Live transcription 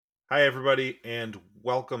Hi, everybody, and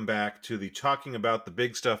welcome back to the Talking About the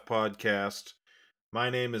Big Stuff podcast. My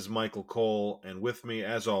name is Michael Cole, and with me,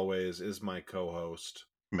 as always, is my co host,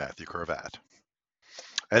 Matthew Cravat.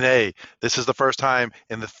 And hey, this is the first time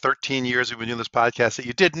in the 13 years we've been doing this podcast that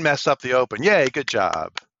you didn't mess up the open. Yay, good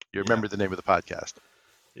job. You Yeah, remember the name of the podcast.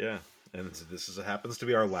 yeah, and happens to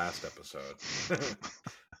be our last episode.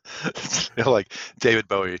 Like David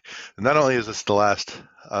Bowie. Not only is this the last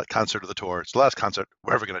concert of the tour, it's the last concert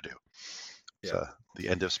we're ever going to do. It's Yeah, the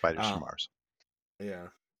end of Spiders uh, from Mars. yeah.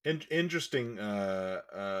 Interesting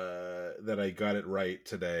that I got it right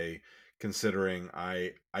today, considering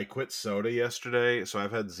I quit soda yesterday, so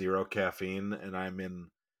I've had zero caffeine, and I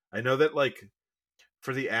know that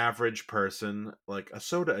for the average person, like a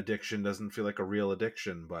soda addiction doesn't feel like a real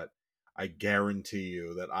addiction, but I guarantee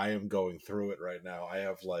you that I am going through it right now. I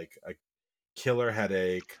have like a killer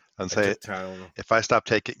headache. And I say, took Tylenol. if I stop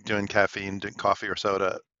doing caffeine, doing coffee or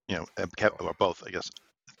soda, Oh, or both, I guess,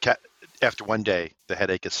 ca- after one day, the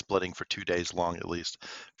headache is splitting for 2 days long at least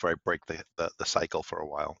before I break the cycle for a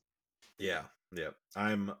while. yeah, yeah.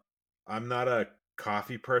 I'm not a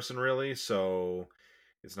coffee person really, so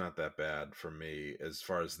it's not that bad for me as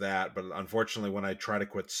far as that. But unfortunately, when I try to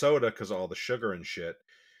quit soda because all the sugar and shit,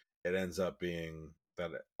 it ends up being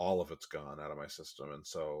that all of it's gone out of my system, and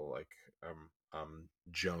so I'm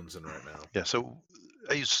jonesing right now. Yeah, so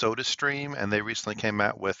I use SodaStream, and they recently came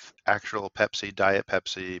out with actual Pepsi, Diet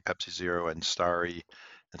Pepsi, Pepsi Zero, and Starry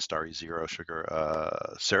Zero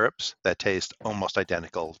sugar syrups that taste almost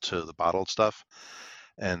identical to the bottled stuff,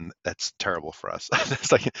 and that's terrible for us.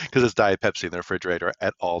 It's like because it's Diet Pepsi in the refrigerator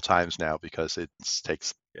at all times now because it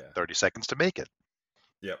takes Yeah. 30 seconds to make it.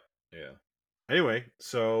 Yep. Yeah. Anyway,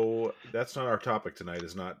 so that's not our topic tonight.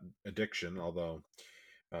 Is not addiction, although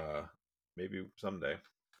uh maybe someday.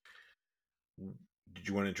 Did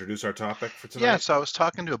you want to introduce our topic for Yeah, tonight? so I was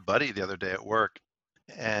talking to a buddy the other day at work,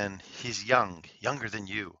 and he's younger than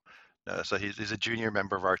you. So he's a junior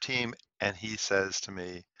member of our team, and he says to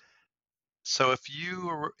me, so if you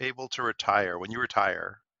were able to retire, when you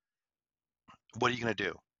retire, what are you going to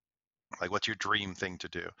do? Like, what's your dream thing to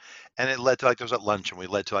do? And it led to like, there was at lunch, and we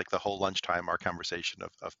led to like the whole lunchtime, our conversation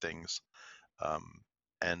of things. Um,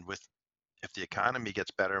 and with, if the economy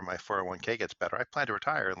gets better, my 401k gets better, I plan to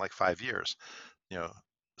retire in like 5 years, you know.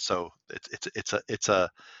 So it's a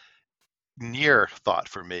near thought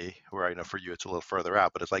for me, where I know for you it's a little further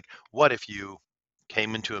out, but it's like, what if you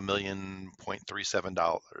came into $1.37 million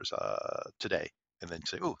today, and then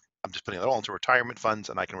say, "Oh, I'm just putting it all into retirement funds,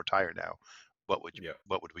 and I can retire now." Yeah.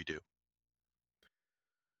 What would we do?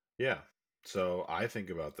 Yeah. So I think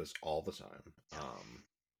about this all the time.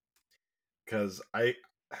 Because I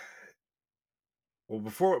well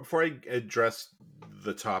before I address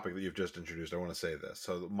the topic that you've just introduced, I want to say this.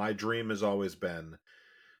 So my dream has always been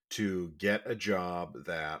to get a job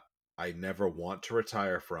that I never want to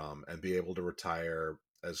retire from and be able to retire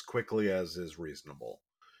as quickly as is reasonable.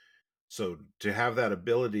 So to have that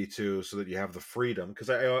ability to, so that you have the freedom, because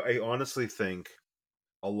I honestly think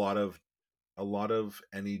a lot of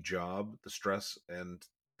any job, the stress and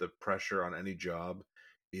the pressure on any job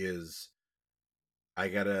is I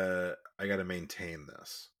gotta maintain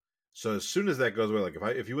this. So as soon as that goes away, like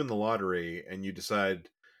if you win the lottery and you decide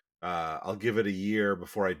I'll give it a year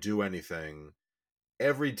before I do anything,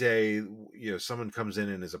 every day someone comes in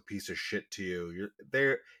and is a piece of shit to you, you're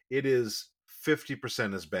there, it is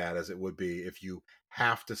 50% as bad as it would be if you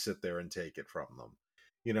have to sit there and take it from them,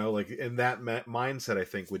 like, and that mindset I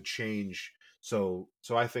think would change. So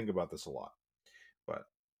I think about this a lot, but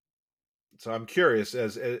so I'm curious,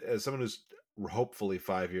 as someone who's hopefully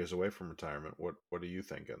 5 years away from retirement, what are you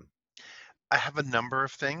thinking? I have a number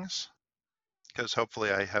of things because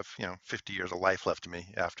hopefully I have 50 years of life left to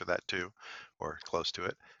me after that too, or close to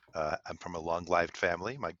it. I'm from a long-lived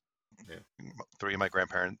family. My Yeah. three of my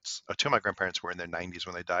grandparents, two of my grandparents were in their 90s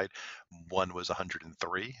when they died. One was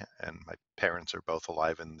 103, and my parents are both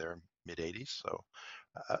alive in their mid 80s. So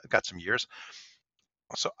I've got some years.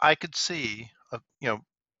 So I could see,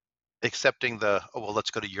 accepting the, oh, well,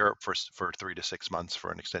 let's go to Europe for 3 to 6 months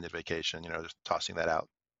for an extended vacation, just tossing that out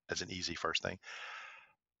as an easy first thing.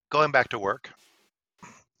 Going back to work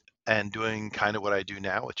and doing kind of what I do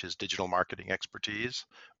now, which is digital marketing expertise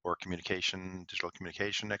or digital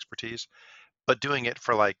communication expertise, but doing it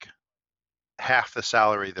for like half the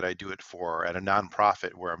salary that I do it for at a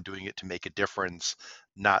nonprofit where I'm doing it to make a difference,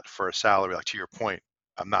 not for a salary. Like to your point,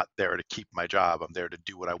 I'm not there to keep my job. I'm there to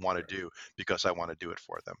do what I want to Right. do because I want to do it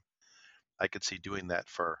for them. I could see doing that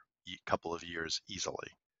for a couple of years easily.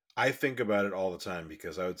 I think about it all the time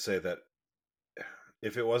because I would say that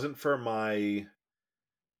if it wasn't for my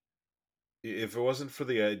if it wasn't for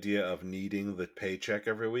the idea of needing the paycheck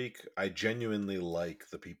every week, I genuinely like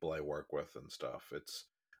the people I work with and stuff.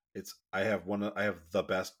 I have the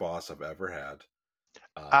best boss I've ever had.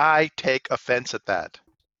 I take offense at that.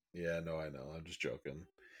 Yeah, no, I know. I'm just joking.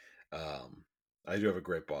 Um, I do have a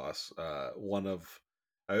great boss. I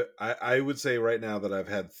would say right now that I've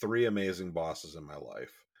had three amazing bosses in my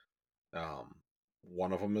life. Um,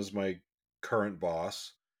 One of them is my current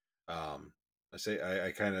boss. Um,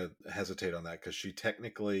 I kind of hesitate on that because she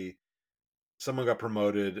technically someone got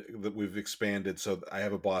promoted that we've expanded, so I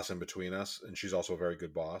have a boss in between us, and she's also a very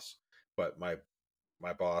good boss. But my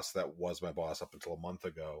boss that was my boss up until a month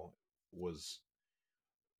ago was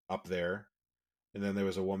up there. And then there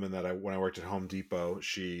was a woman that I when I worked at Home Depot,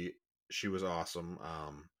 she was awesome.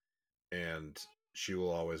 And she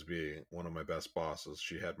will always be one of my best bosses.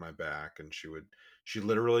 She had my back, and she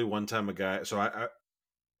literally one time a guy. So I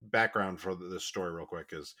background for this story real quick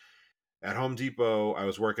is at Home Depot. I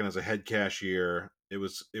was working as a head cashier. It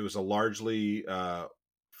was a largely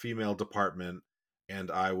female department,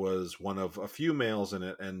 and I was one of a few males in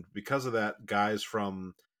it. And because of that, guys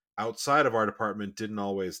from outside of our department didn't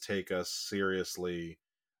always take us seriously,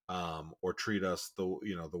 or treat us the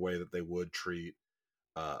way that they would treat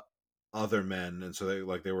uh, other men, and so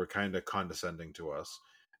they were kind of condescending to us.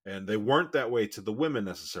 And they weren't that way to the women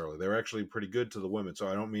necessarily. They were actually pretty good to the women. So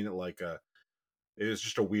I don't mean it like a. It was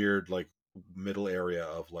just a weird like middle area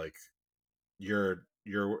of like you're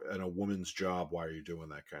in a woman's job. Why are you doing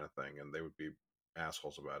that kind of thing? And they would be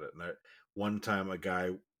assholes about it. And one time a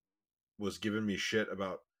guy was giving me shit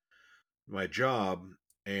about my job,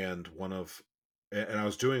 and I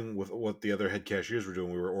was doing with what the other head cashiers were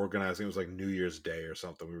doing. We were organizing. It was like New Year's Day or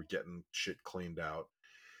something. We were getting shit cleaned out,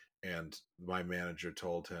 and my manager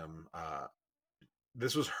told him,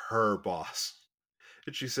 this was her boss,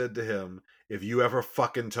 and she said to him, "If you ever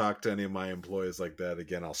fucking talk to any of my employees like that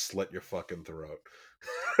again, I'll slit your fucking throat."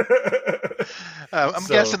 I'm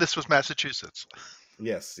guessing So this was Massachusetts.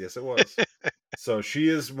 yes, it was. So she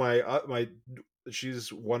is my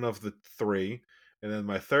she's one of the three, and then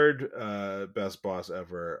my third best boss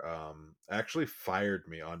ever actually fired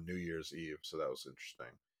me on New Year's Eve, so that was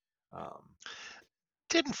interesting. Um,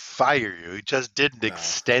 Didn't fire you, he just didn't no,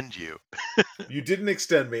 extend you. you didn't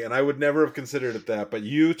extend me, and I would never have considered it that. But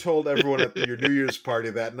you told everyone at your New Year's party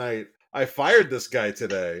that night, "I fired this guy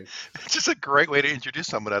today." It's just a great way to introduce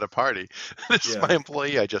someone at a party. This is my Yeah,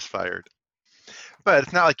 employee I just fired. But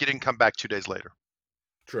it's not like you didn't come back 2 days later.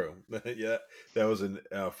 true. Yeah, that was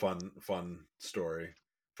a fun story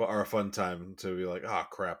or a fun time to be like, "Oh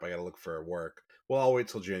crap, I got to look for work." Well, I'll wait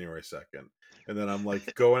till January 2nd, and then I'm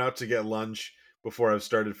like going out to get lunch before I've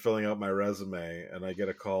started filling out my resume, and I get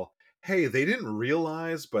a call. Hey, they didn't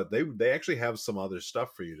realize, but they actually have some other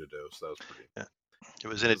stuff for you to do. So that was pretty. Yeah. It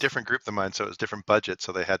was in That a was, different group than mine, so it was different budget,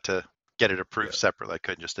 so they had to get it approved yeah, separately. I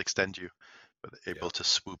couldn't just extend you, but yeah, able to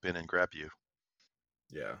swoop in and grab you.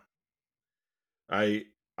 yeah. I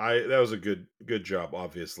that was a good job,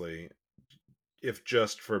 obviously, if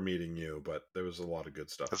just for meeting you, but there was a lot of good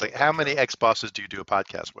I stuff was about like, how that many job. ex-bosses do you do a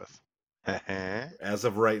podcast with? As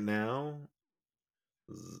of right now,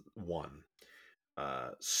 one.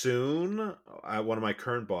 Soon, one of my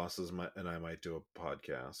current bosses and I might do a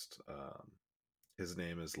podcast. His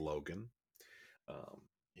name is Logan. Um,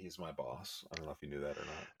 he's my boss. I don't know if you knew that or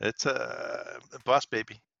not. It's a boss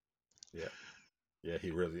baby. Yeah, yeah,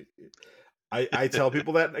 he really. I tell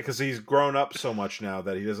people that because he's grown up so much now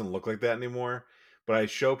that he doesn't look like that anymore. But I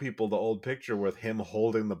show people the old picture with him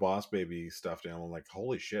holding the Boss Baby stuffed animal. I'm like,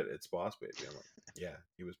 holy shit, it's Boss Baby. I'm like, yeah,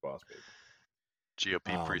 he was Boss Baby.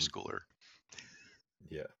 GOP Um, preschooler.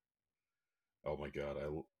 yeah. Oh my god,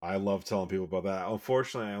 I love telling people about that.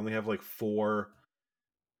 Unfortunately, I only have like four.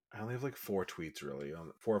 I only have like four tweets really,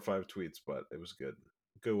 on 4 or 5 tweets, but it was good.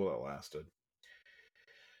 Good while it lasted.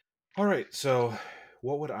 All right, so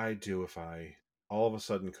what would I do if I all of a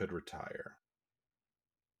sudden could retire?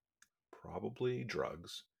 Probably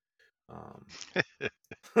drugs. Um,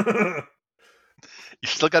 yeah, You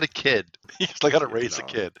still got a kid. You still got to raise a no,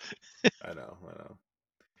 kid. I know, I know.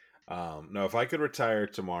 No, if I could retire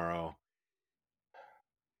tomorrow.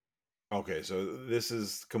 Okay, so this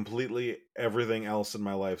is completely everything else in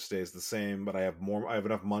my life stays the same, but I have more. I have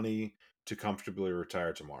enough money to comfortably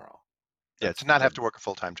retire tomorrow. Yeah, That's to not the have to work a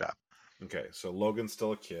full-time job. okay. So Logan's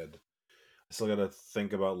still a kid. I still got to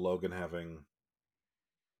think about Logan having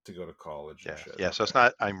to go to college and Yeah, shit. yeah. So it's Okay.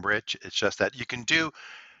 not I'm rich. It's just that you can do.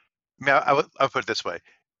 I mean, I'll put it this way: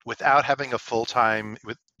 without having a full-time,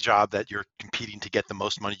 with job that you're competing to get the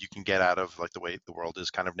most money you can get out of, like the way the world is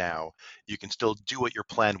kind of now, you can still do what your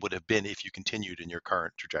plan would have been if you continued in your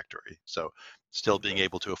current trajectory. So still being Okay.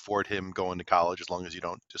 able to afford him going to college as long as you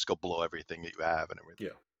don't just go blow everything that you have and everything.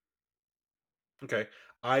 Yeah. Okay.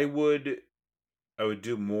 I would I would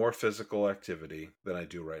do more physical activity than I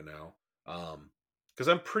do right now. Because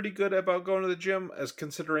I'm pretty good about going to the gym, as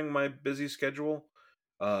considering my busy schedule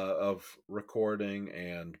of recording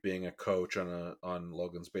and being a coach on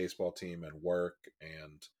Logan's baseball team and work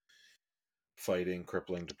and fighting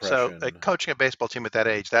crippling So depression. coaching a baseball team at that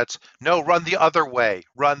age, that's no, run the other way,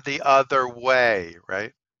 run the other way,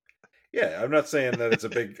 right? Yeah, I'm not saying that it's a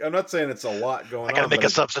big. I'm not saying it's a lot I going got to on, make but a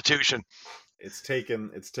substitution. it's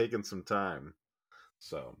taken some time.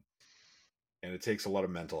 So, and it takes a lot of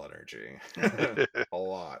mental energy. A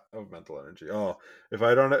lot of mental energy. Oh,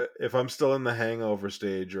 if I'm still in the hangover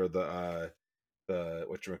stage or the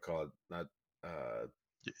what you call it, not uh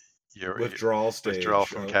Your withdrawal withdrawal stage.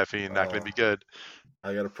 from caffeine not going to be good.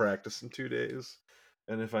 I got to practice in 2 days,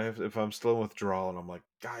 and if I'm still in withdrawal and I'm like,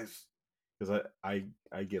 guys, because I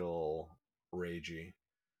get a little ragey.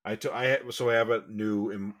 So I have a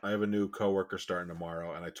new coworker starting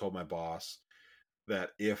tomorrow, and I told my boss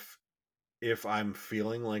that if I'm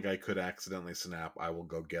feeling like I could accidentally snap, I will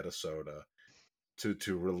go get a soda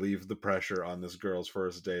to relieve the pressure on this girl's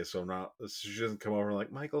first day. So I'm not she doesn't come over and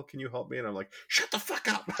like, Michael, can you help me? And I'm like, shut the fuck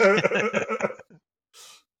up.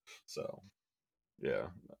 So yeah,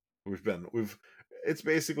 we've it's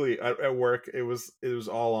basically at work. It was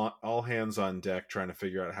all hands on deck trying to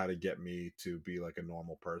figure out how to get me to be like a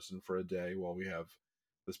normal person for a day while we have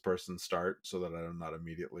this person start, so that I'm not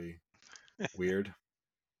immediately weird.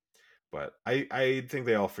 But I think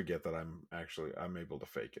they all forget that I'm able to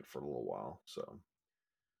fake it for a little while. So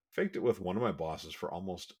faked it with one of my bosses for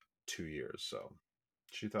almost 2 years. So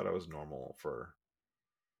she thought I was normal for,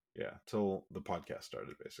 yeah, till the podcast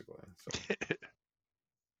started basically. So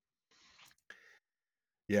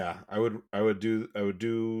yeah, I would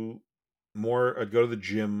do more. I'd go to the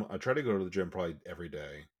gym. I try to go to the gym probably every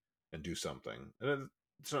day and do something. And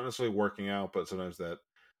it's not necessarily working out, but sometimes that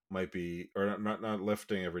might be, or not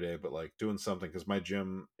lifting every day, but like doing something, because my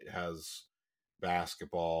gym has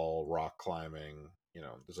basketball, rock climbing.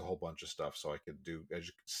 There's a whole bunch of stuff, so I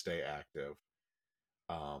just stay active.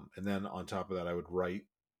 And then on top of that, I would write,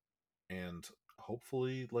 and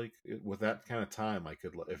hopefully, like with that kind of time, I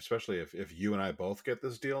could, especially if you and I both get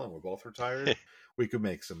this deal and we're both retired, we could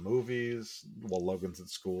make some movies while Logan's at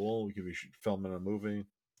school. We could be filming a movie.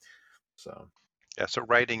 So Yeah, so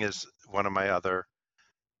writing is one of my other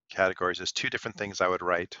categories. There's two different things I would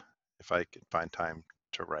write if I could find time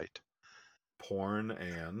to write. porn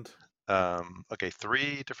and Okay,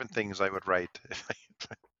 three different things I would write.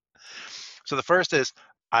 So the first is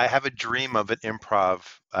I have a dream of an improv,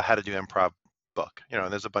 how to do improv book.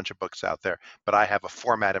 And there's a bunch of books out there, but I have a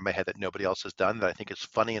format in my head that nobody else has done that I think is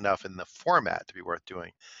funny enough in the format to be worth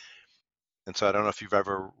doing. And so I don't know if you've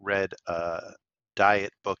ever read a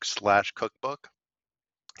diet book / cookbook,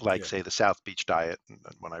 like yeah, say the South Beach Diet,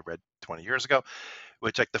 when I read 20 years ago,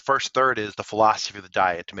 which like the first third is the philosophy of the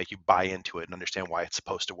diet to make you buy into it and understand why it's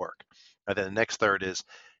supposed to work. And then the next third is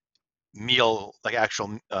meal, like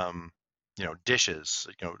actual dishes,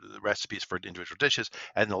 recipes for individual dishes.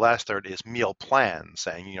 And the last third is meal plans,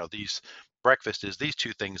 saying, these breakfast is these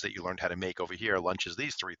two things that you learned how to make over here, lunch is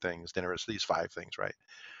these three things, dinner is these five things, right?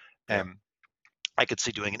 yeah, And I could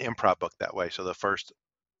see doing an improv book that way. So the first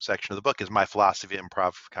section of the book is my philosophy of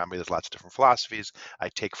improv comedy. There's lots of different philosophies. I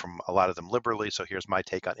take from a lot of them liberally. So here's my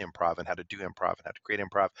take on improv and how to do improv and how to create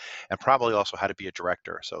improv, and probably also how to be a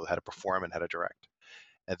director. So how to perform and how to direct.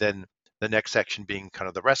 And then the next section being kind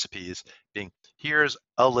of the recipes, being here's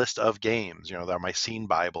a list of games. They're my scene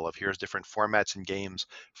Bible of here's different formats and games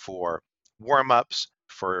for warm-ups,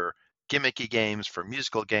 for gimmicky games, for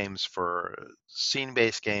musical games, for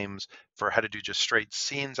scene-based games, for how to do just straight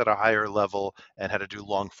scenes at a higher level, and how to do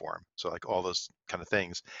long form. So like all those kind of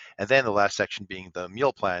things. And then the last section being the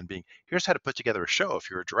meal plan, being here's how to put together a show if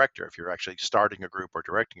you're a director, if you're actually starting a group or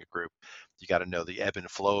directing a group. You got to know the ebb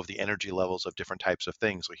and flow of the energy levels of different types of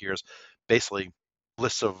things. So here's basically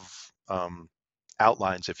lists of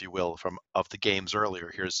outlines, if you will, of the games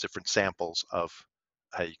earlier. Here's different samples of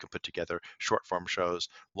how you can put together short form shows,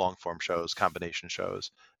 long form shows, combination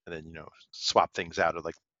shows, and then swap things out of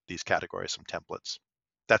like these categories, some templates.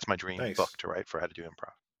 That's my dream book nice, to write for how to do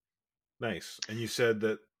improv. nice. And you said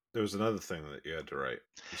that there was another thing that you had to write.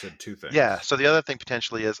 You said two Yeah. things. So the other thing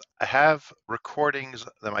potentially is I have recordings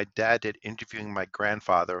that my dad did interviewing my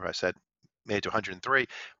grandfather. I said made it to 103.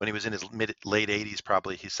 When he was in his late 80s,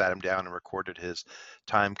 probably he sat him down and recorded his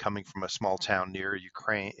time coming from a small town near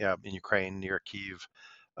Ukraine, in Ukraine near Kiev,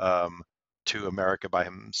 um, to America by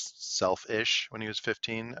himself-ish when he was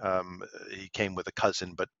 15. He came with a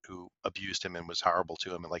cousin, but who abused him and was horrible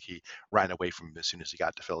to him, and like he ran away from him as soon as he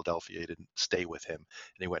got to Philadelphia. He didn't stay with him,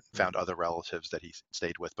 and he went and found other relatives that he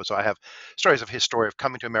stayed with. But so I have stories of his story of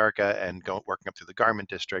coming to America and going working up through the garment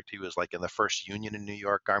district. He was like in the first union in New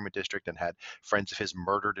York garment district and had friends of his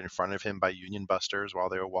murdered in front of him by union busters while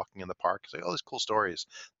they were walking in the park. It's like all these cool stories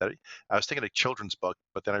that I was thinking a children's book,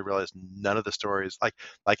 but then I realized none of the stories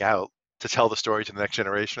like how to tell the story to the next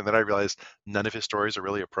generation. And then I realized none of his stories are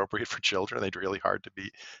really appropriate for children. They'd really hard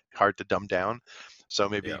to dumb down. So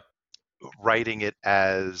maybe Yeah. writing it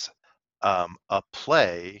as a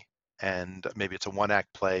play, and maybe it's a one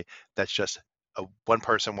act play that's just a one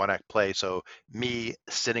person one act play. So me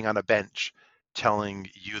sitting on a bench telling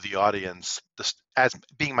you, the audience, this, as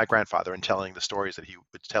being my grandfather and telling the stories that he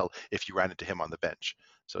would tell if you ran into him on the bench.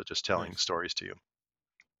 So just telling Nice. stories to you.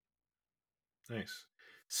 Nice.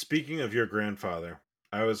 Speaking of your grandfather,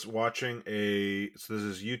 I was watching so there's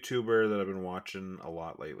this YouTuber that I've been watching a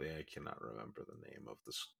lot lately. I cannot remember the name of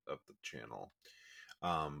the channel.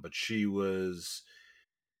 But she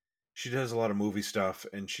does a lot of movie stuff,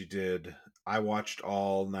 and I watched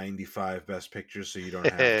all 95 best pictures so you don't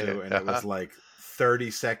have to, and it Uh-huh. was like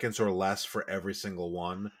 30 seconds or less for every single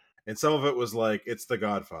one. And some of it was like it's The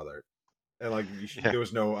Godfather. And like Yeah, there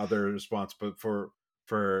was no other response, but for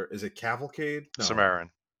is it Cavalcade? No,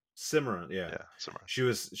 Samarin. Cimarron, yeah. Yeah, Samarin.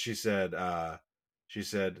 She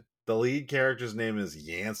said the lead character's name is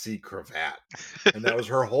Yancey Cravat. And that was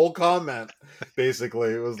her whole comment.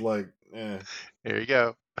 Basically, it was like, Here you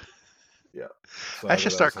go. yeah. So I I should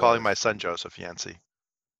thought that was start calling my hilarious. son Joseph Yancey.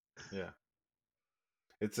 Yeah.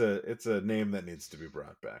 It's a name that needs to be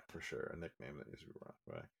brought back for sure. A nickname that needs to be brought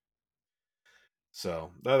back.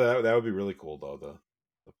 So that would be really cool though, the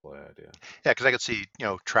play idea. Yeah, because I could see,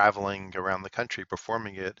 traveling around the country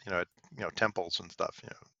performing it, at, temples and stuff,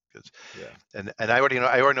 'cause- Yeah. and I already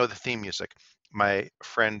know the theme music. My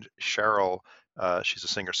friend Cheryl, she's a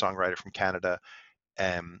singer-songwriter from Canada,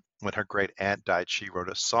 and when her great aunt died, she wrote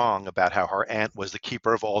a song about how her aunt was the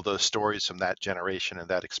keeper of all those stories from that generation and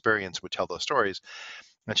that experience would tell those stories.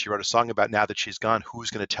 And she wrote a song about now that she's gone, who's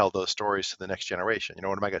going to tell those stories to the next generation?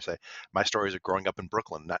 What am I going to say? My stories are growing up in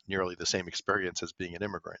Brooklyn, not nearly the same experience as being an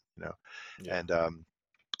immigrant. Yeah. And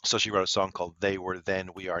so she wrote a song called "They Were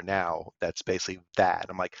Then, We Are Now." That's basically that.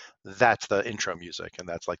 I'm like, that's the intro music, and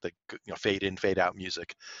that's like the fade in, fade out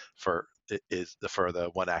music for for the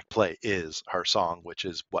one act play is her song, which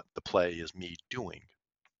is what the play is me doing.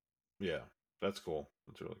 Yeah. That's cool.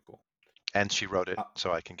 That's really cool. And she wrote it Uh,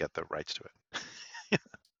 so I can get the rights to it.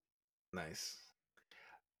 nice.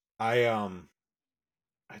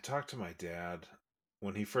 I talked to my dad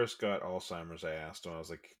when he first got Alzheimer's. I asked him, I was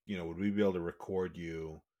like, would we be able to record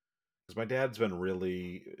you? Because my dad's been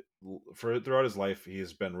really, for throughout his life, he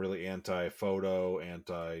has been really anti photo,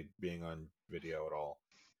 anti being on video at all.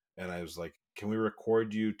 And I was like, can we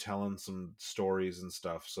record you telling some stories and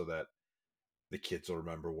stuff so that the kids will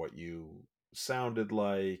remember what you sounded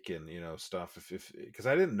like and stuff if because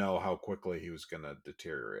I didn't know how quickly he was gonna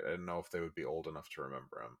deteriorate. I didn't know if they would be old enough to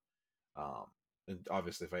remember him. And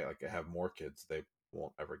obviously, if I like have more kids, they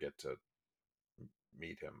won't ever get to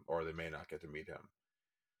meet him, or they may not get to meet him.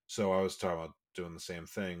 So I was talking about doing the same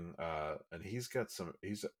thing, and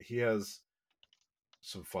he has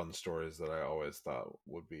some fun stories that I always thought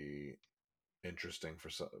would be interesting for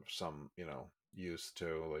some use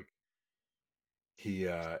too. Like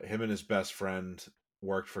him and his best friend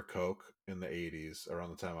worked for Coke in the 80s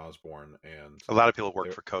around the time I was born, and A lot of people they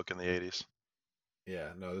worked for Coke in the 80s.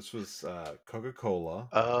 yeah, no, this was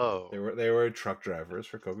Coca-Cola. They Oh, were they were truck drivers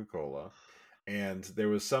for Coca-Cola, and there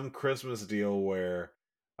was some Christmas deal where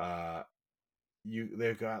uh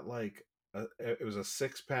they got like it was a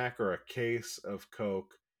six pack or a case of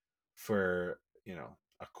Coke for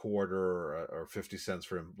a quarter or 50 cents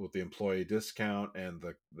for with the employee discount, and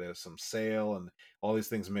there's some sale and all these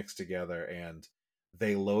things mixed together. And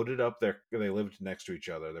they lived next to each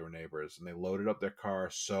other, they were neighbors, and they loaded up their car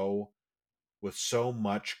with so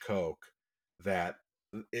much Coke that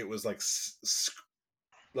it was like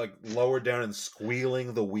lowered down and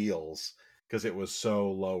squealing the wheels because it was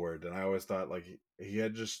so lowered. And I always thought like he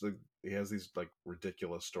has these like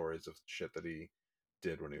ridiculous stories of shit that he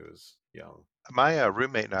did when he was young. my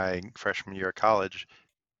roommate and I, freshman year of college,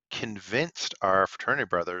 convinced our fraternity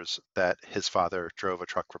brothers that his father drove a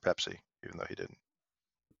truck for Pepsi, even though he didn't.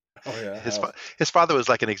 Oh yeah, His how? his father was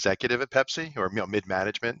like an executive at Pepsi, or mid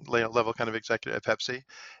management level kind of executive at Pepsi,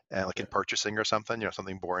 and like in Yeah. purchasing or something,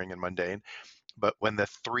 something boring and mundane. But when the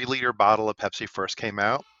 3 liter bottle of Pepsi first came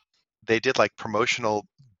out, they did like promotional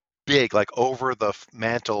big, like over the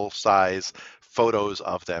mantle size photos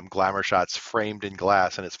of them, glamour shots framed in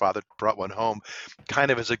glass. And his father brought one home,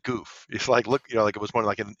 kind of as a goof. He's like, look, like it was one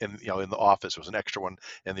like in the office. It was an extra one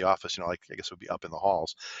in the office. Like I guess it would be up in the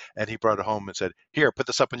halls. And he brought it home and said, here, put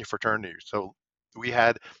this up in your fraternity. So we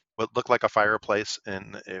had what looked like a fireplace,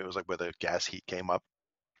 and it was like where the gas heat came up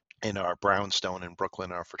in our brownstone in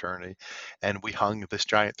Brooklyn, our fraternity, and we hung this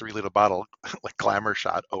giant 3 liter bottle, like glamour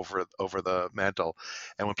shot, over the mantle.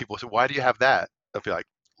 And when people say, "Why do you have that?" They'll be like,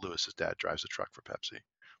 "Lewis's dad drives a truck for Pepsi.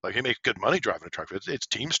 Like he makes good money driving a truck. It's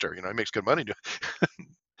Teamster, he makes good money."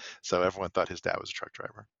 So everyone thought his dad was a truck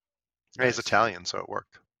driver. And he's Nice. Italian, so it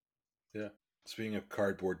worked. Yeah. Speaking of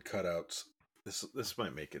cardboard cutouts, this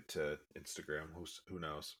might make it to Instagram. Who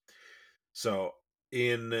knows? So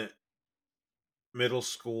in middle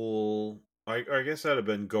school, I guess I'd have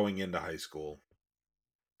been going into high school.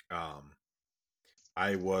 Um,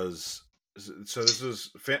 I was so this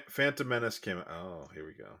was Phantom Menace came. Oh, here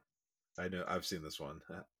we go. I know I've seen this one.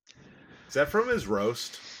 Is that from his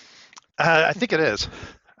roast? I think it is.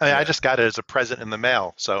 I mean, I Yeah, just got it as a present in the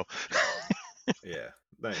mail, so yeah,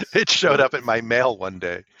 nice. it showed up in my mail one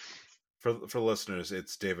day. For listeners,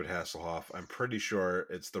 it's David Hasselhoff. I'm pretty sure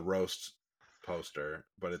it's the roast poster,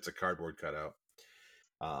 but it's a cardboard cutout.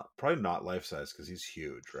 Probably not life size because he's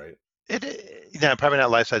huge, right? Yeah, probably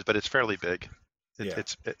not life size, but it's fairly big. Yeah,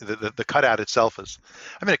 The cutout itself is.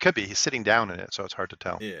 I mean, it could be. He's sitting down in it, so it's hard to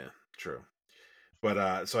tell. yeah, true.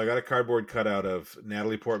 But so I got a cardboard cutout of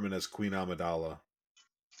Natalie Portman as Queen Amidala,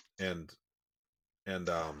 and and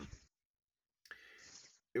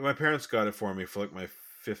my parents got it for me for like my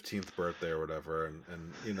 15th birthday or whatever,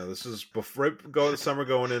 and this is before the summer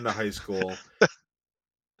going into high school.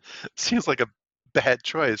 Seems like a bad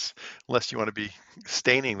choice, unless you want to be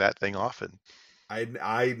staining that thing often.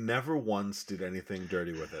 I never once did anything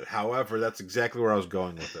dirty with it. However, that's exactly where I was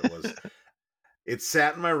going with it. Was it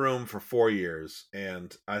sat in my room for 4 years,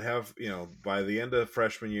 and I'd have by the end of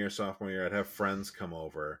freshman year, sophomore year, I'd have friends come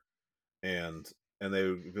over, and they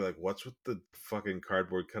would be like, "What's with the fucking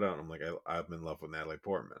cardboard cutout?" And I'm like, I'm in love with Natalie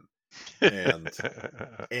Portman, and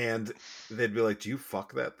they'd be like, "Do you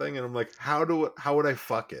fuck that thing?" And I'm like, how would I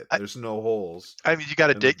fuck it? I, There's no holes. I mean, you got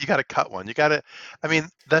to And dig. You got to cut one. You got to. I mean,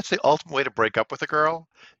 that's the ultimate way to break up with a girl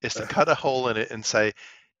is to cut a hole in it and say,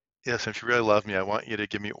 "Yes, if you really love me, I want you to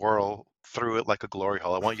give me oral through it like a glory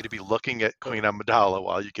hole. I want you to be looking at Queen Amidala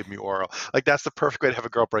while you give me oral." Like that's the perfect way to have a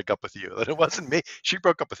girl break up with you. That it wasn't me. She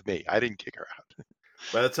broke up with me. I didn't kick her out.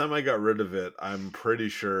 by the time I got rid of it, I'm pretty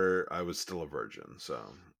sure I was still a virgin.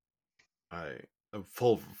 So I a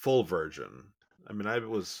full virgin. I mean, I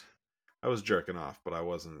was jerking off, but I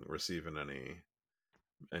wasn't receiving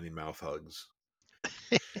any mouth hugs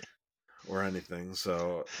or anything.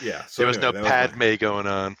 So yeah. So There was anyway, no that was my Padme going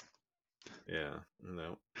on. yeah.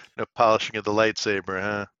 No, No polishing of the lightsaber,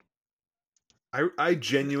 huh? I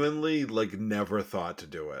genuinely like never thought to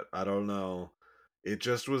do it. I don't know. It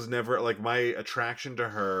just was never like my attraction to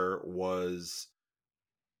her was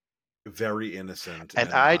very innocent And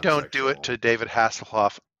and I don't do it non-sexual. to David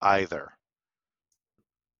Hasselhoff either.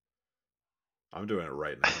 I'm doing it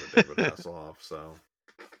right now to David Hasselhoff. So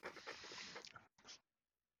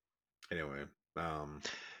anyway,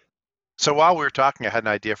 So while we were talking, I had an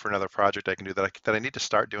idea for another project I can do that I need to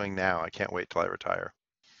start doing now. I can't wait till I retire.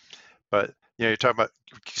 But you're talking about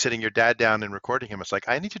sitting your dad down and recording him. It's like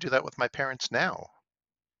I need to do that with my parents now.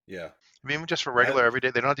 yeah, I mean, just for I regular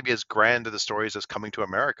everyday, they don't have to be as grand to the stories as Coming to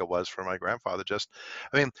America was for my grandfather.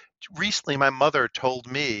 I mean, recently my mother told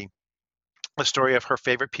me a story of her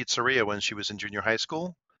favorite pizzeria when she was in junior high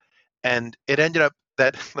school. And it ended up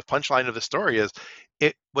that the punchline of the story is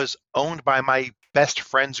it was owned by my best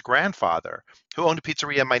friend's grandfather, who owned a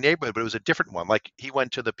pizzeria in my neighborhood, but it was a different one. Like he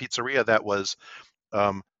went to the pizzeria that was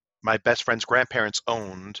um, my best friend's grandparents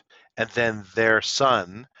owned, and then their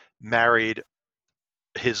son married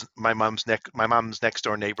my mom's next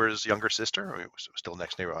door neighbor's younger sister, or it was still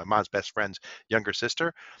next neighbor, my mom's best friend's younger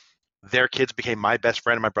sister. Their kids became my best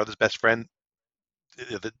friend and my brother's best friend.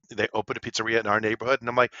 They opened a pizzeria in our neighborhood, and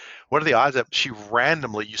I'm like, what are the odds that she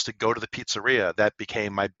randomly used to go to the pizzeria that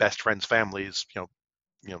became my best friend's family's,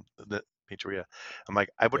 the pizzeria. I'm like,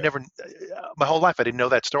 I would yeah. never, my whole life I didn't know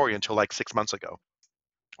that story until like 6 months ago.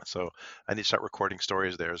 So I need to start recording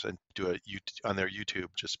stories there and do on their YouTube,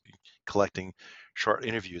 just be collecting short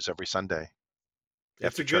interviews every Sunday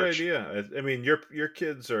It's after a good church. idea. I mean, your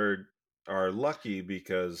kids are lucky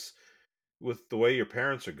because with the way your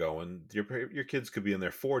parents are going, your kids could be in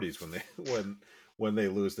their 40s when they when they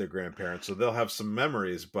lose their grandparents, so they'll have some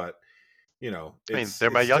memories. But I mean, it's they're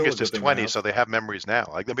my still a youngest is good thing to 20, have. so they have memories now.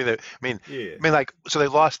 Like, Yeah, like, so they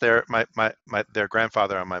lost their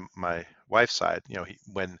grandfather on my wife's side.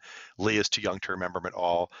 When Leah's too young to remember him at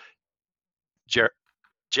all. Jer-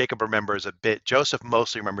 Jacob remembers a bit. Joseph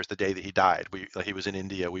mostly remembers the day that he died. He was in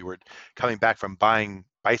India. We were coming back from buying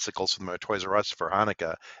bicycles from the Toys R Us for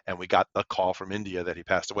Hanukkah, and we got a call from India that he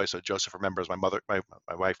passed away. So Joseph remembers my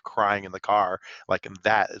wife crying in the car, like, and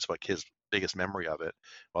that is like his biggest memory of it.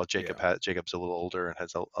 While yeah, Jacob's a little older and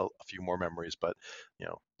has a few more memories, but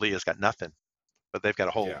Leah's got nothing. But they've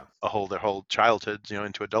got yeah, their whole childhood,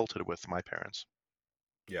 into adulthood with my parents.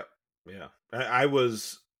 yeah, yeah. I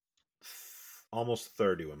was almost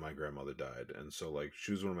 30 when my grandmother died, and so like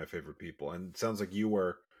she was one of my favorite people. And it sounds like you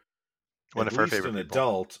were One at of her least favorite an people.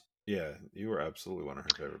 adult. Yeah, you were absolutely one of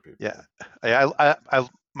her favorite Yeah, people.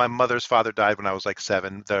 my mother's father died when I was like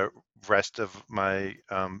 7. The rest of my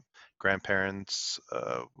grandparents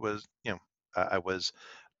was, I was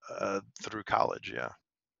through college. Yeah,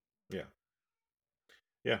 Yeah,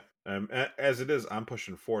 yeah. As it is, I'm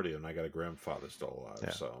pushing 40, and I got a grandfather still alive.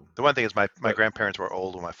 yeah. So, The one thing is my but grandparents were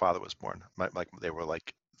old when my father was born. They were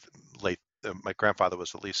like late. My grandfather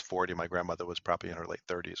was at least 40. My grandmother was probably in her late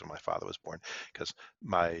 30s when my father was born, because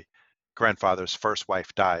my grandfather's first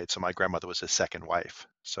wife died, so my grandmother was his second wife.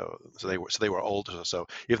 So yeah, they were older. So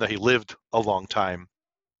even though he lived a long time,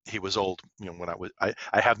 he was old. When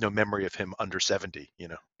I have no memory of him under 70.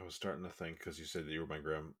 I was starting to think because you said that you were my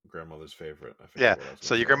grandmother's favorite. I Yeah. forget what I was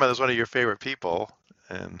going So to your say. grandmother's one of your favorite people,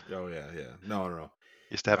 and Oh yeah, yeah. No, no, no.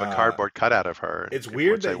 used to have a Uh, cardboard cutout of her, and it's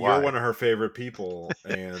people weird would say that you're why. one of her favorite people,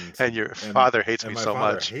 and And your and father hates and me my so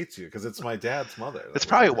father much. hates you because it's my dad's mother that It's was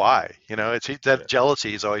probably around. why. It's that Yeah.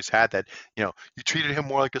 jealousy he's always had. That you treated him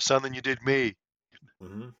more like a son than you did me.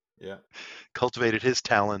 Yeah. Cultivated his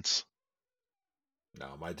talents.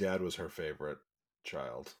 No, my dad was her favorite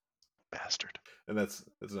child, Bastard. and it's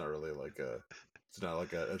not really like a. It's not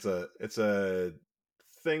like a. It's a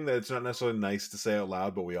thing that it's not necessarily nice to say out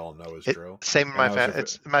loud, but we all know is true. Same in And my I was family. her.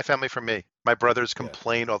 It's my family for me. My brothers Yeah.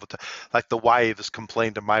 complain all the time. Like the wives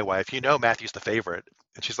complain to my wife, Matthew's the favorite.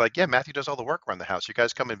 And she's like, yeah, Matthew does all the work around the house. You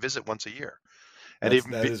guys come and visit once a year. And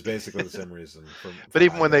That is basically the same reason for but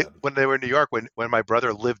even my dad. when they were in New York, when my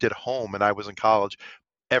brother lived at home and I was in college,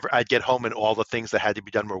 I'd get home and all the things that had to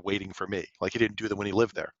be done were waiting for me. Like he didn't do them when he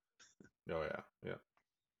lived there. Oh yeah, yeah,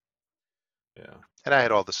 yeah, And I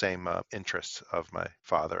had all the same interests of my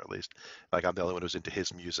father, at least. Like I'm the only one who's into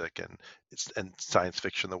his music and science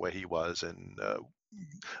fiction the way he was, and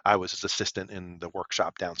I was his assistant in the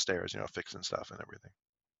workshop downstairs, fixing stuff and everything.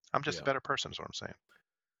 I'm just a yeah. better person, is what I'm saying.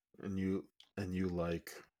 And you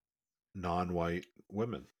like non-white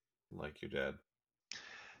women, like your dad.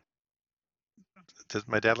 Does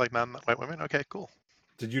my dad like non-white women? Okay, cool.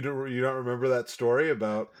 You don't remember that story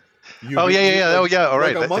about Oh yeah, yeah, you yeah. Oh yeah. All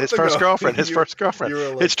like right. a His month first ago? girlfriend. His first girlfriend. You were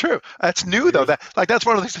It's like true. That's new though. you're That's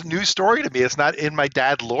one of these new story to me. It's not in my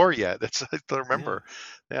dad lore yet. It's I still yeah, remember.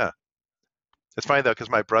 Yeah. It's funny yeah. though because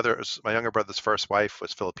my younger brother's first wife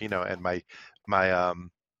was Filipino, and my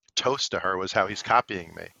toast to her was how he's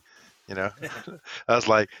copying me. You know, I was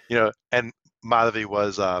like, and Madhavi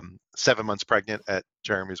was 7 months pregnant at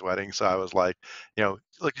Jeremy's wedding, so I was like, look,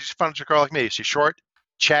 you just found a girl like me. She's short,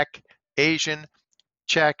 check. Asian,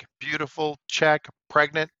 check. Beautiful, check.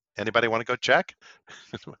 Pregnant. Anybody want to go check?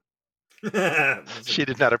 that's a She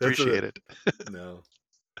did not that's a appreciate it. no.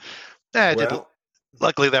 I did. Well,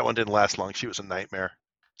 Luckily, that one didn't last long. She was a nightmare.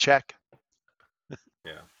 Check.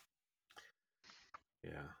 yeah,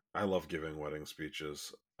 yeah. I love giving wedding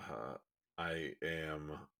speeches. I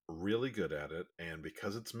am really good at it, and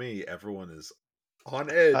because it's me, everyone is on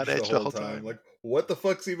On edge the edge the whole whole time. time. Like, what the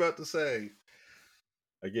fuck's he about to say?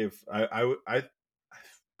 I'm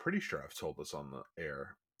pretty sure I've told this on the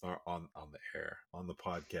air or on the air on the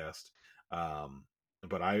podcast. Um,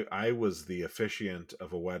 but I was the officiant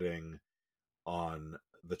of a wedding on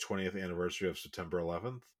the 20th anniversary of September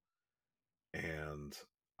 11th, and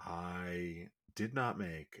I did not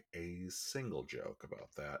make a single joke about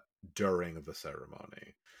that during the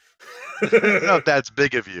ceremony. No, that's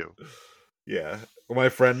big of you. Yeah, my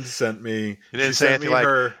friend sent me. You She didn't say sent anything me like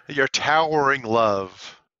her. your towering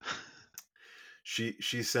love. She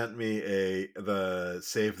sent me the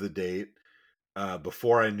save the date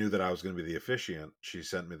before I knew that I was going to be the officiant. She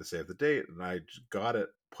sent me the save the date, and I got it,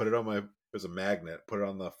 put it on my. It was a magnet, put it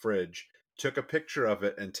on the fridge, took a picture of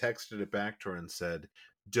it, and texted it back to her and said,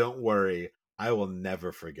 "Don't worry, I will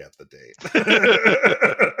never forget the date."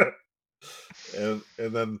 and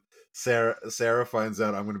then Sarah finds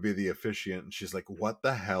out I'm going to be the officiant, and she's like, "What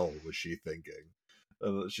the hell was she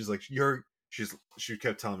thinking?" She's like, She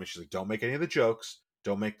kept telling me, she's like, "Don't make any of the jokes.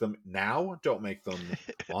 Don't make them now. Don't make them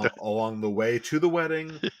along the way to the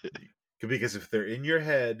wedding, because if they're in your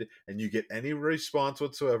head and you get any response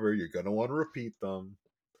whatsoever, you're going to want to repeat them."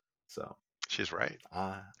 So, She's right.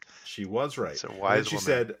 uh, she was right. It's a And then wise she woman.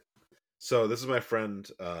 said, "So this is my friend.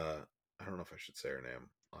 I don't know if I should say her name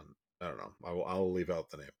on. I don't know. I'll leave out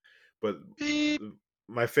the name. But Beep.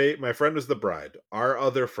 my friend was the bride. Our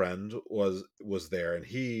other friend was there, and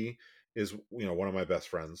he is one of my best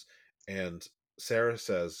friends. And Sarah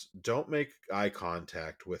says, don't make eye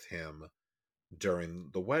contact with him during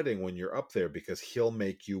the wedding when you're up there, because he'll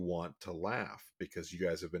make you want to laugh, because you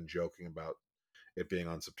guys have been joking about it being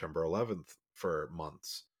on September 11th for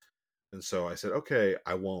months." And so I said, "Okay,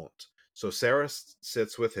 I won't." So Sarah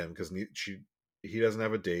sits with him, because he doesn't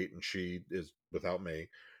have a date, and she is without me.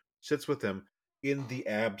 Sits with him in the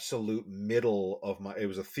absolute middle of my. It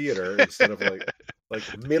was a theater instead of like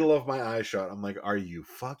middle of my eye shot. I'm like, "Are you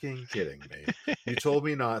fucking kidding me? You told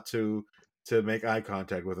me not to make eye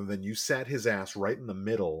contact with him. Then you sat his ass right in the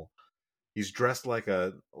middle. He's dressed like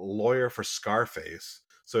a lawyer for Scarface."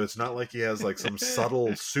 So it's not like he has like some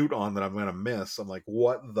subtle suit on that I'm gonna miss. I'm like,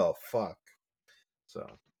 what the fuck?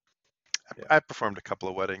 So yeah, I performed a couple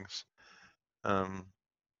of weddings. Um,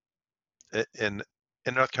 in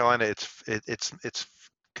North Carolina, it's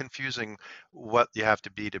confusing what you have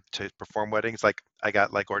to be to perform weddings. Like I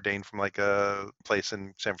got like ordained from like a place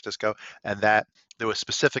in San Francisco, and that there was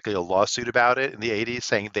specifically a lawsuit about it in the 80s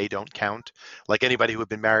saying they don't count. Like anybody who had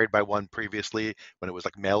been married by one previously when it was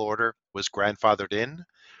like mail order was grandfathered in.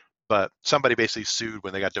 But somebody basically sued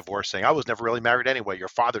when they got divorced saying, I was never really married anyway. Your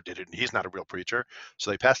father did it, and he's not a real preacher.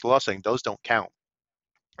 So they passed a law saying those don't count.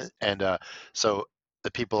 And so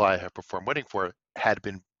the people I have performed wedding for had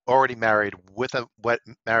been already married with a wet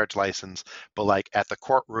marriage license, but like at the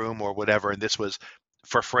courtroom or whatever. And this was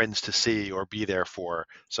for friends to see or be there for.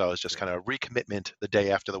 So it was just yeah, kind of recommitment the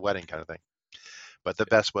day after the wedding kind of thing. But the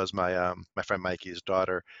yeah. best was my friend Mikey's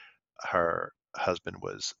daughter. Her husband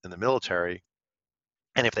was in the military,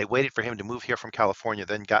 and if they waited for him to move here from California,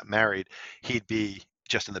 then got married, he'd be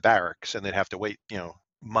just in the barracks and they'd have to wait,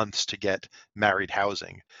 months to get married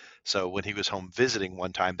housing. So when he was home visiting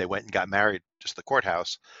one time, they went and got married just the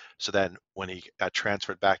courthouse. So then when he got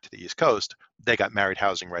transferred back to the East Coast, they got married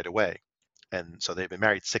housing right away. And so they've been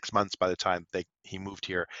married 6 months by the time he moved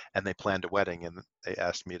here, and they planned a wedding, and they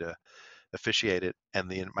asked me to officiate it.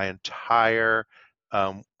 And my entire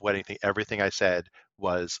wedding thing, everything I said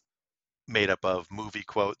was made up of movie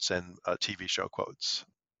quotes and TV show quotes,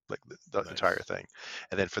 like the entire Nice. thing.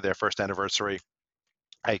 And then for their first anniversary,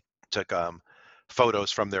 I took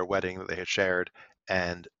photos from their wedding that they had shared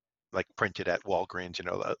and like printed at Walgreens,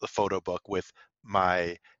 the photo book with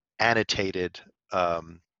my annotated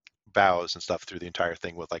vows and stuff through the entire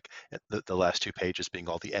thing, with like the last 2 pages being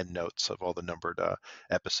all the end notes of all the numbered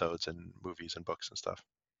episodes and movies and books and stuff.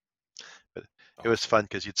 But it was Awesome. fun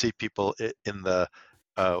because you'd see people in the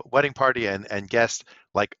wedding party and guests,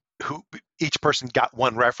 like who each person got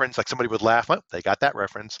one reference. Like somebody would laugh, oh, they got that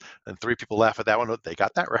reference, and three people laugh at that one, oh, they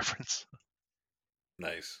got that reference.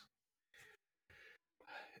 Nice.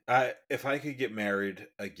 If I could get married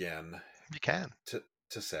again You can.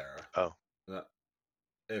 to Sarah, Oh, uh,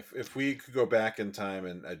 if we could go back in time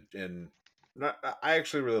and not, I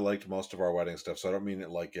actually really liked most of our wedding stuff, so I don't mean it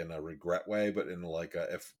like in a regret way, but in like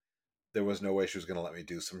if there was no way she was going to let me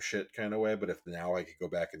do some shit kind of way. But if now I could go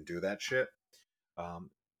back and do that shit, um,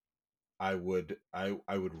 I would. I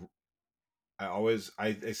would.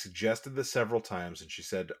 I suggested this several times, and she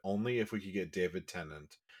said only if we could get David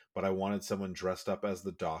Tennant. But I wanted someone dressed up as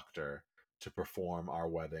the Doctor to perform our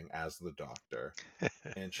wedding as the Doctor.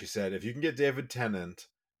 And she said, if you can get David Tennant,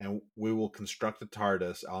 and we will construct a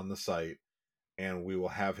TARDIS on the site, and we will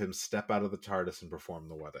have him step out of the TARDIS and perform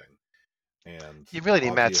the wedding. And you really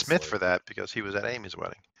need Matt Smith obviously, for that because he was at Amy's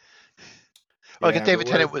wedding. Oh, again, yeah, but David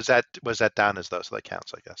Tennant was at Donna's though, so that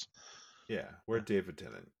counts, I guess. we're Yeah, David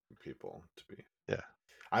Tennant people to be. yeah,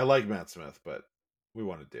 I like Matt Smith, but we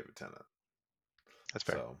wanted David Tennant. that's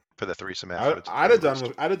fair. So For the threesome I, afterwards at I'd the have done roast.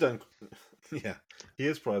 with I'd have done. Yeah, he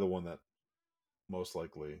is probably the one that most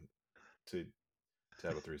likely to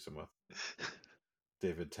have a threesome with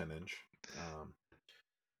David Tennant. Um,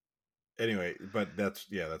 anyway, but that's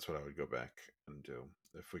what I would go back and do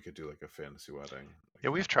if we could do like a fantasy wedding. Yeah,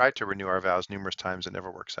 Like we've tried to renew our vows numerous times. It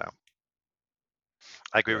never works out.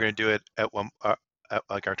 Like we were really, going to do it at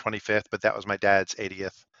like our 25th, but that was my dad's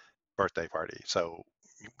 80th birthday party. So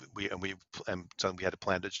and so we had to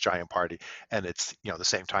plan this giant party, and it's the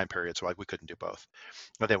same time period, so like we couldn't do both.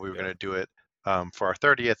 But then we were Yeah. going to do it for our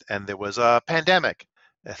 30th, and there was a pandemic,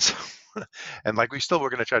 and so and like we still were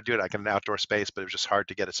going to try to do it like in an outdoor space, but it was just hard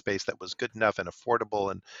to get a space that was good enough and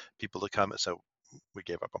affordable and people to come. So we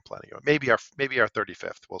gave up on planning it. Maybe our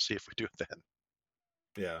 35th. We'll see if we do it then.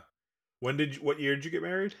 Yeah. What year did you get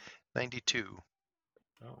married? 92.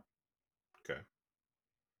 Oh, okay.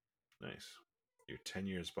 Nice. You're 10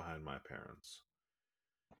 years behind my parents.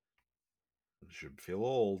 You should feel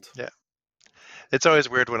old. Yeah. It's always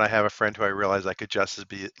weird when I have a friend who I realize I could just as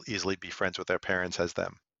easily be friends with their parents as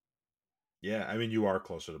them. Yeah, I mean, you are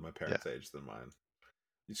closer to my Yeah. parents' age than mine.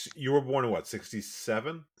 You were born in what,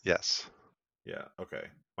 67? Yes. Yeah, okay.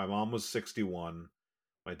 My mom was 61.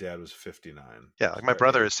 My dad was 59. Yeah, like my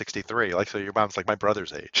brother is 63. Like, so your mom's like my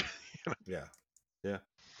brother's age. Yeah. Yeah.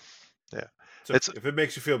 Yeah. So if it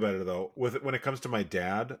makes you feel better though, when it comes to my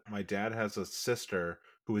dad has a sister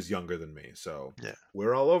who is younger than me. So yeah.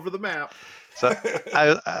 we're all over the map. So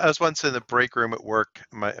I was once in the break room at work,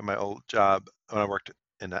 my old job when I worked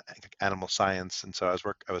in animal science, and so I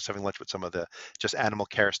was having lunch with some of the just animal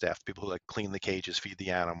care staff, people who like clean the cages, feed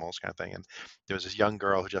the animals, kind of thing. And there was this young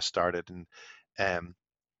girl who just started, and um,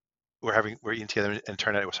 we're eating together, and it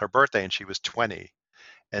turned out it was her birthday, and she was 20.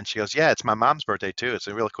 And she goes, "Yeah, it's my mom's birthday too. It's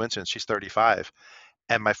a real coincidence. She's 35."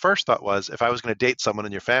 And my first thought was, if I was going to date someone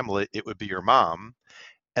in your family, it would be your mom.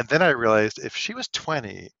 And then I realized if she was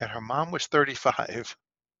 20 and her mom was 35,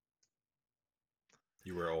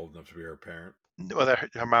 You were old enough to be her parent. well,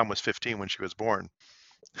 her mom was 15 when she was born.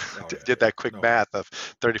 Oh, Did that quick no. math of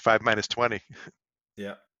 35 minus 20.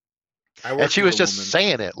 Yeah. And she was just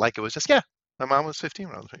saying it like it was just, yeah, my mom was 15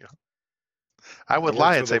 when I was young. I would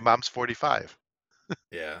lie and say mom's 45.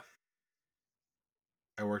 Yeah.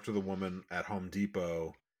 I worked with a woman at Home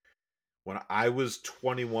Depot when I was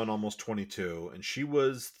 21, almost 22, and she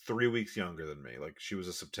was 3 weeks younger than me. Like, she was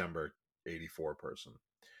a September 84 person.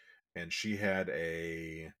 And she had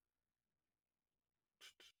a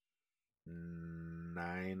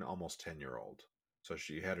 9, almost 10-year-old. So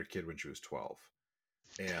she had her kid when she was 12.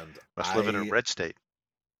 And Must live in a red state.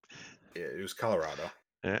 It was Colorado.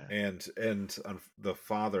 Yeah. And the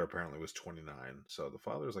father apparently was 29. So the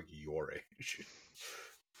father was like your age.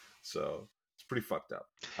 So it's pretty fucked up.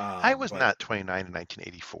 I was not 29 in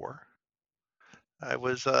 1984. I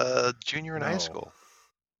was a junior in high school.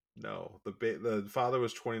 No, the father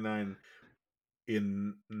was 29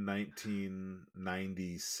 in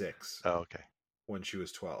 1996. Oh, okay. When she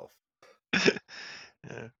was 12. Yeah.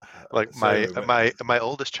 Like my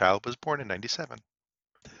oldest child was born in 97.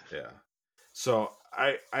 Yeah. So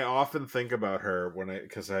I often think about her when I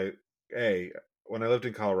lived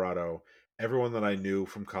in Colorado, everyone that I knew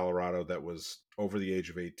from Colorado that was over the age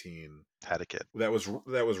of 18 had a kid. That was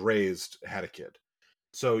raised had a kid.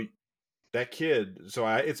 So that kid,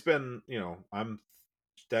 it's been, I'm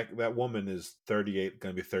that woman is 38,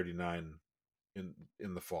 going to be 39 in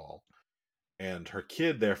the fall. And her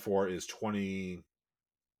kid therefore is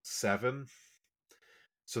 27.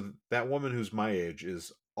 So that woman who's my age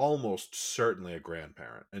is almost certainly a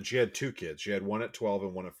grandparent. And she had 2 kids. She had one at 12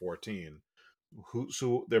 and one at 14.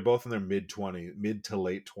 So they're both in their mid to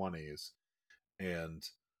late 20s. And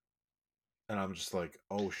I'm just like,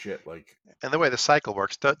 oh shit, like. And the way the cycle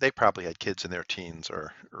works, they probably had kids in their teens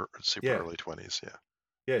or super early 20s. Yeah.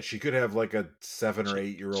 Yeah, she could have like a 7 or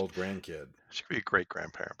 8-year-old grandkid. She could be a great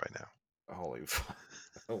grandparent by now. Holy.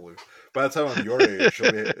 By the time I'm your age,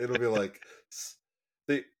 it'll be like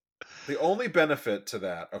the only benefit to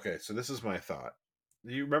that. Okay, so this is my thought.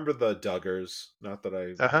 You remember the Duggars? Not that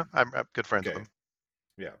I. I'm good friends with them.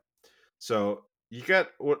 Yeah. So they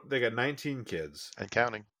got 19 kids and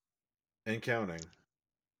counting.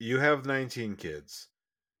 You have 19 kids.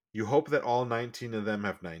 You hope that all 19 of them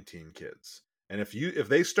have 19 kids. And if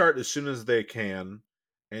they start as soon as they can,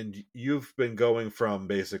 and you've been going from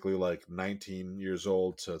basically like 19 years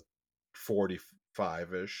old to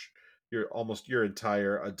 45-ish, you're almost your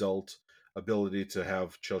entire adult ability to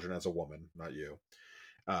have children as a woman, not you.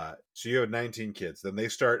 So you have 19 kids. Then they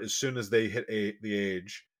start as soon as they hit the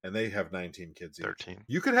age, and they have 19 kids each. 13.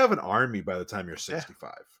 You could have an army by the time you're 65. Yeah.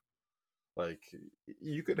 Like,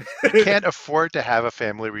 you could. You can't afford to have a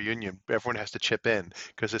family reunion. Everyone has to chip in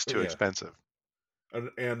because it's too expensive. And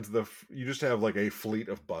you just have like a fleet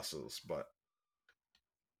of buses, but.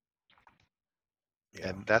 Yeah.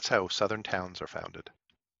 And that's how southern towns are founded.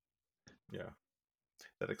 Yeah,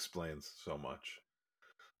 that explains so much.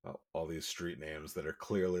 All these street names that are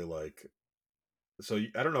clearly like. So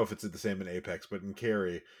I don't know if it's the same in Apex, but in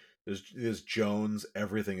Cary, There's Jones.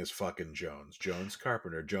 Everything is fucking Jones. Jones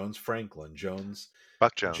Carpenter, Jones Franklin, Jones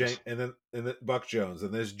Buck Jones. and then Buck Jones,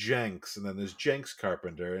 and there's Jenks, and then there's Jenks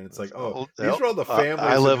Carpenter, and it's There's like, oh, old, these are all the I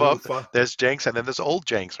families of live who up. fuck. There's Jenks, and then there's old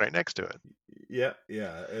Jenks right next to it. Yeah,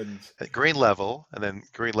 yeah, and At Green Level, and then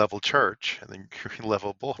Green Level Church, and then Green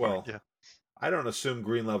Level Boulevard. well, Yeah, I don't assume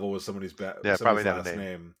Green Level was yeah, probably somebody's not a last name,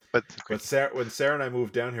 name. but But when Sarah and I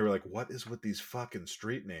moved down here, we're like, what is with these fucking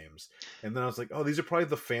street names? And then I was like, oh, these are probably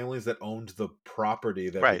the families that owned the property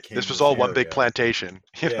that right. became This was this all one big area. plantation.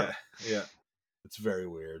 You know? Yeah, yeah. It's very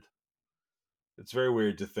weird. It's very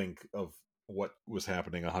weird to think of what was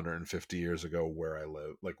happening 150 years ago where I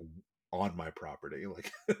live, like on my property,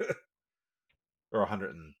 like or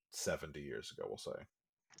 170 years ago, we'll say.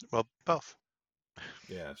 Well, both.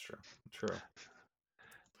 Yeah, it's true. True.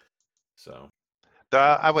 So,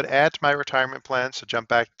 I would add to my retirement plans, so jump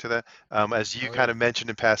back to that. As you oh kind yeah, of mentioned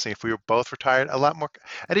in passing, if we were both retired, a lot more,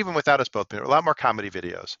 and even without us both, a lot more comedy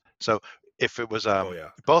videos. So if it was oh yeah,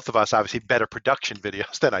 both of us, obviously better production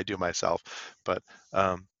videos than I do myself. But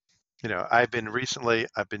I've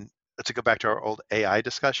been to go back to our old AI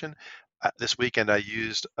discussion. This weekend I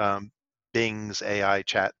used Bing's AI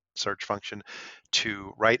chat search function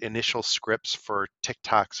to write initial scripts for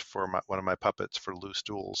TikToks for one of my puppets for Loose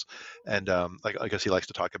Stools, and like I guess he likes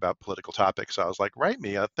to talk about political topics. So I was like, write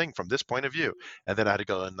me a thing from this point of view, and then I had to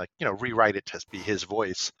go and rewrite it to be his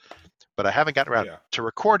voice. But I haven't gotten around yeah, to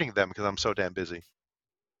recording them because I'm so damn busy.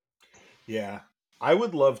 yeah. I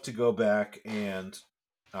would love to go back and,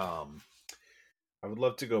 um, I would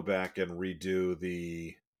love to go back and redo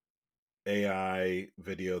the AI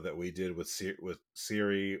video that we did with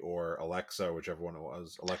Siri or Alexa, whichever one it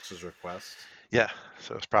was, Alexa's request. Yeah,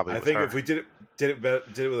 so it's probably I with think her. if we did it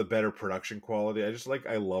with a better production quality,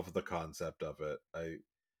 I love the concept of it.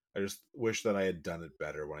 I just wish that I had done it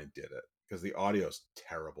better when I did it because the audio is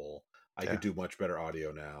terrible. I Yeah. could do much better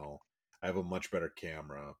audio now. I have a much better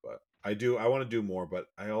camera, but I want to do more, but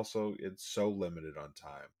I also it's so limited on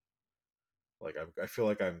time. Like I feel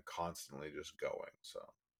like I'm constantly just going. So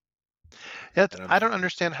and I'm I don't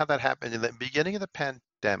understand how that happened. In the beginning of the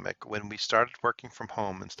pandemic, when we started working from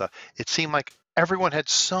home and stuff, it seemed like everyone had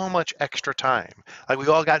so much extra time. Like we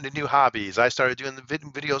all got into new hobbies. I started doing the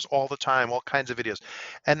videos all the time, all kinds of videos.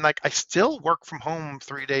 And like I still work from home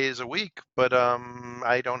 3 days a week, but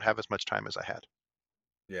I don't have as much time as I had.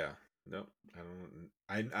 yeah, no,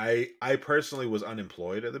 I don't. I personally was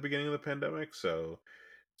unemployed at the beginning of the pandemic, so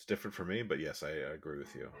it's different for me. But yes, I agree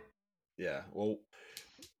with you. Yeah, well,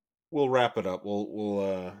 we'll wrap it up.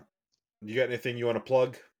 We'll. You got anything you want to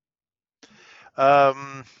plug?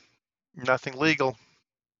 Um, Nothing legal.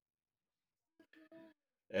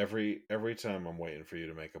 Every time I'm waiting for you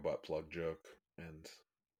to make a butt plug joke, and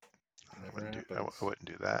it never happens. I wouldn't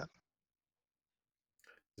do that.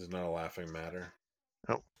 This is not a laughing matter.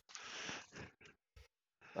 No,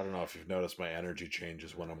 I don't know if you've noticed my energy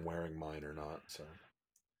changes when I'm wearing mine or not. So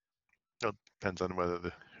no, depends on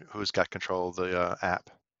who's got control of the app.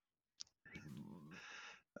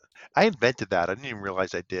 I invented that. I didn't even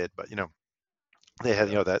realize I did, but they had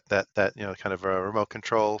yeah, that kind of a remote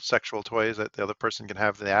control sexual toys that the other person can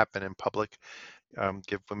have the app and in public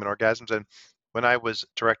give women orgasms. And when I was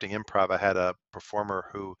directing improv, I had a performer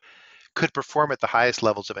who could perform at the highest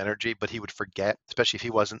levels of energy, but he would forget, especially if he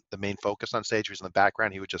wasn't the main focus on stage, he was in the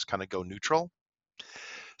background, he would just kind of go neutral.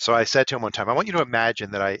 So I said to him one time, I want you to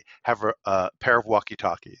imagine that I have a pair of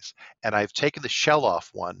walkie-talkies and I've taken the shell off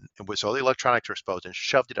one in which all the electronics are exposed and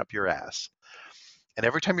shoved it up your ass. And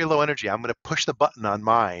every time you're low energy, I'm going to push the button on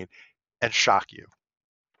mine and shock you.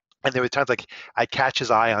 And there were times like I'd catch his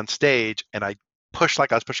eye on stage and I'd push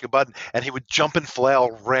like I was pushing a button and he would jump and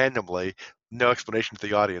flail randomly, no explanation to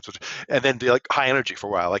the audience, and then be like high energy for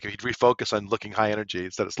a while. Like if he'd refocus on looking high energy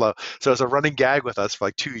instead of slow. So it was a running gag with us for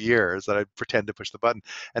like 2 years that I'd pretend to push the button.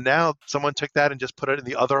 And now someone took that and just put it in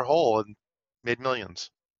the other hole and made millions.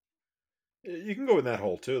 you can go in that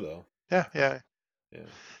hole too, though. Yeah, yeah. Yeah,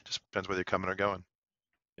 Just depends whether you're coming or going.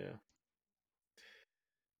 yeah.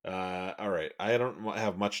 All right. I don't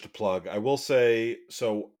have much to plug. I will say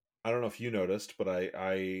so. I don't know if you noticed, but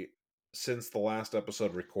I since the last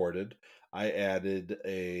episode recorded, I added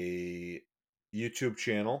a YouTube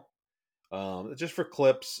channel, just for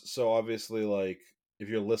clips. So obviously, like if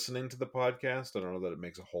you're listening to the podcast, I don't know that it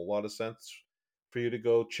makes a whole lot of sense for you to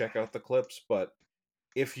go check out the clips, but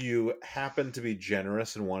if you happen to be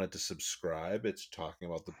generous and wanted to subscribe, it's talking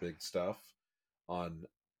about the big stuff on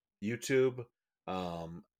YouTube.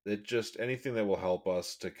 It just anything that will help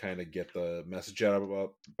us to kind of get the message out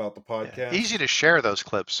about the Yeah. Easy podcast. to share those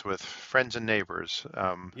clips with friends and neighbors,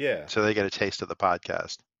 Yeah, so they get a taste of the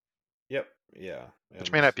podcast. yep. Yeah,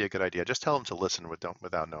 which may and not be a good idea. Just tell them to listen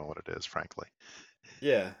without knowing what it is, frankly.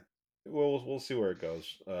 yeah, we'll see where it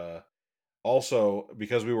goes. Also,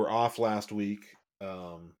 because we were off last week,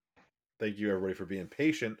 thank you everybody for being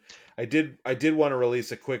patient. I did want to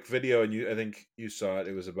release a quick video, and I think you saw it.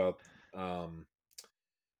 It was about um,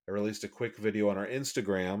 I released a quick video on our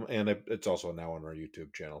Instagram, and it's also now on our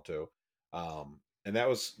YouTube channel too. And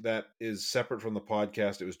that is separate from the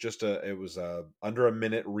podcast. It was just a under a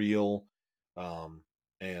minute reel, um,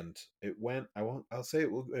 and it went. I'll say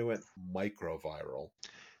it went micro viral.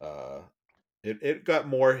 Uh, it got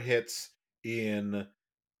more hits in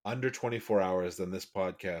under 24 hours than this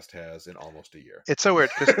podcast has in almost a year. It's so weird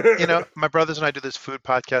because my brothers and I do this food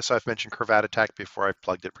podcast. So I've mentioned Cravat Attack before. I've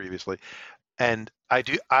plugged it previously, and I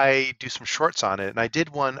do some shorts on it. And I did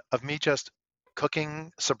one of me just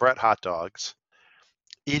cooking Sabrett hot dogs,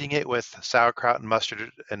 eating it with sauerkraut and mustard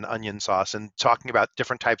and onion sauce, and talking about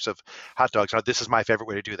different types of hot dogs. Now, this is my favorite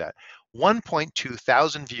way to do that. 1.2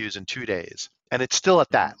 thousand views in 2 days, and it's still at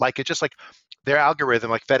that. Like it's just like their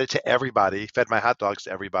algorithm like fed it to everybody, fed my hot dogs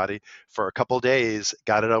to everybody for a couple days,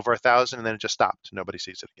 got it over 1,000, and then it just stopped. Nobody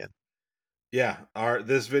sees it again. Yeah,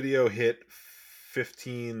 this video hit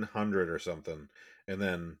 1,500 or something, and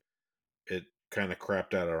then it kind of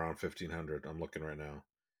crapped out around 1,500. I'm looking right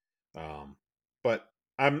now, but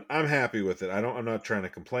I'm happy with it. I'm not trying to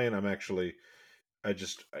complain. I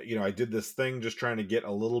just I did this thing just trying to get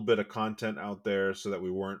a little bit of content out there so that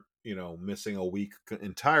we weren't missing a week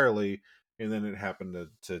entirely, and then it happened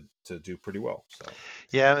to do pretty well. So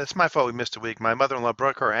Yeah, it's my fault we missed a week. My mother-in-law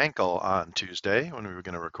broke her ankle on Tuesday when we were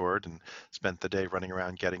going to record and spent the day running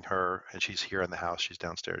around getting her. And she's here in the house. She's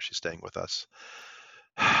downstairs. She's staying with us.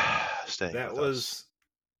 Staying that with us.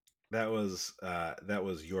 was that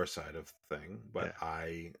was your side of the thing, but Yeah.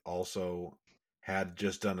 I also had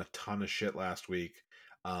just done a ton of shit last week.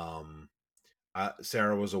 Um,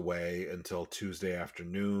 Sarah was away until Tuesday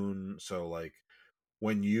afternoon, so like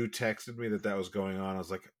when you texted me that was going on, I was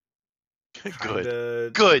like, kind Good.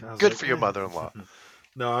 of. Good. I was Good like, for your mother-in-law.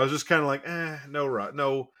 no, I was just kind of like,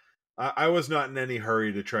 no. I was not in any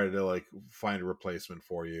hurry to try to like find a replacement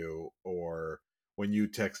for you, or when you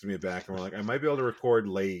texted me back and were like, I might be able to record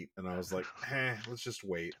late, and I was like, let's just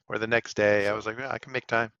wait. Or the next day, I was So like, yeah, I can make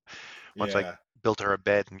time. Once I yeah, built her a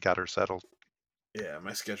bed and got her settled. yeah,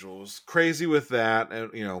 my schedule was crazy with that,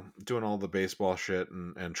 and doing all the baseball shit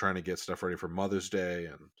and trying to get stuff ready for Mother's Day,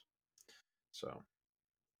 and so.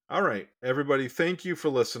 All right, everybody, thank you for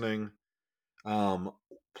listening.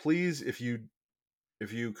 Please, if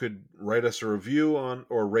you could write us a review on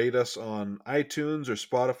or rate us on iTunes or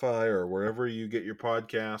Spotify or wherever you get your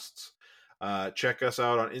podcasts. Check us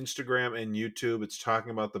out on Instagram and YouTube. It's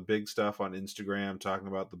talking about the big stuff on Instagram, talking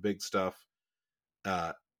about the big stuff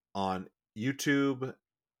on YouTube,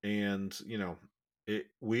 and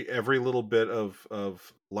we every little bit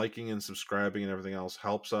of liking and subscribing and everything else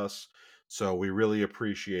helps us. So we really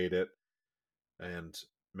appreciate it. And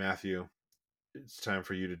Matthew, it's time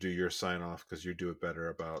for you to do your sign off because you do it better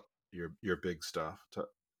about your big stuff. About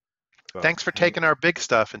Thanks for taking our big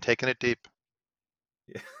stuff and taking it deep.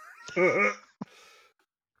 Yeah.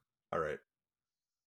 All right.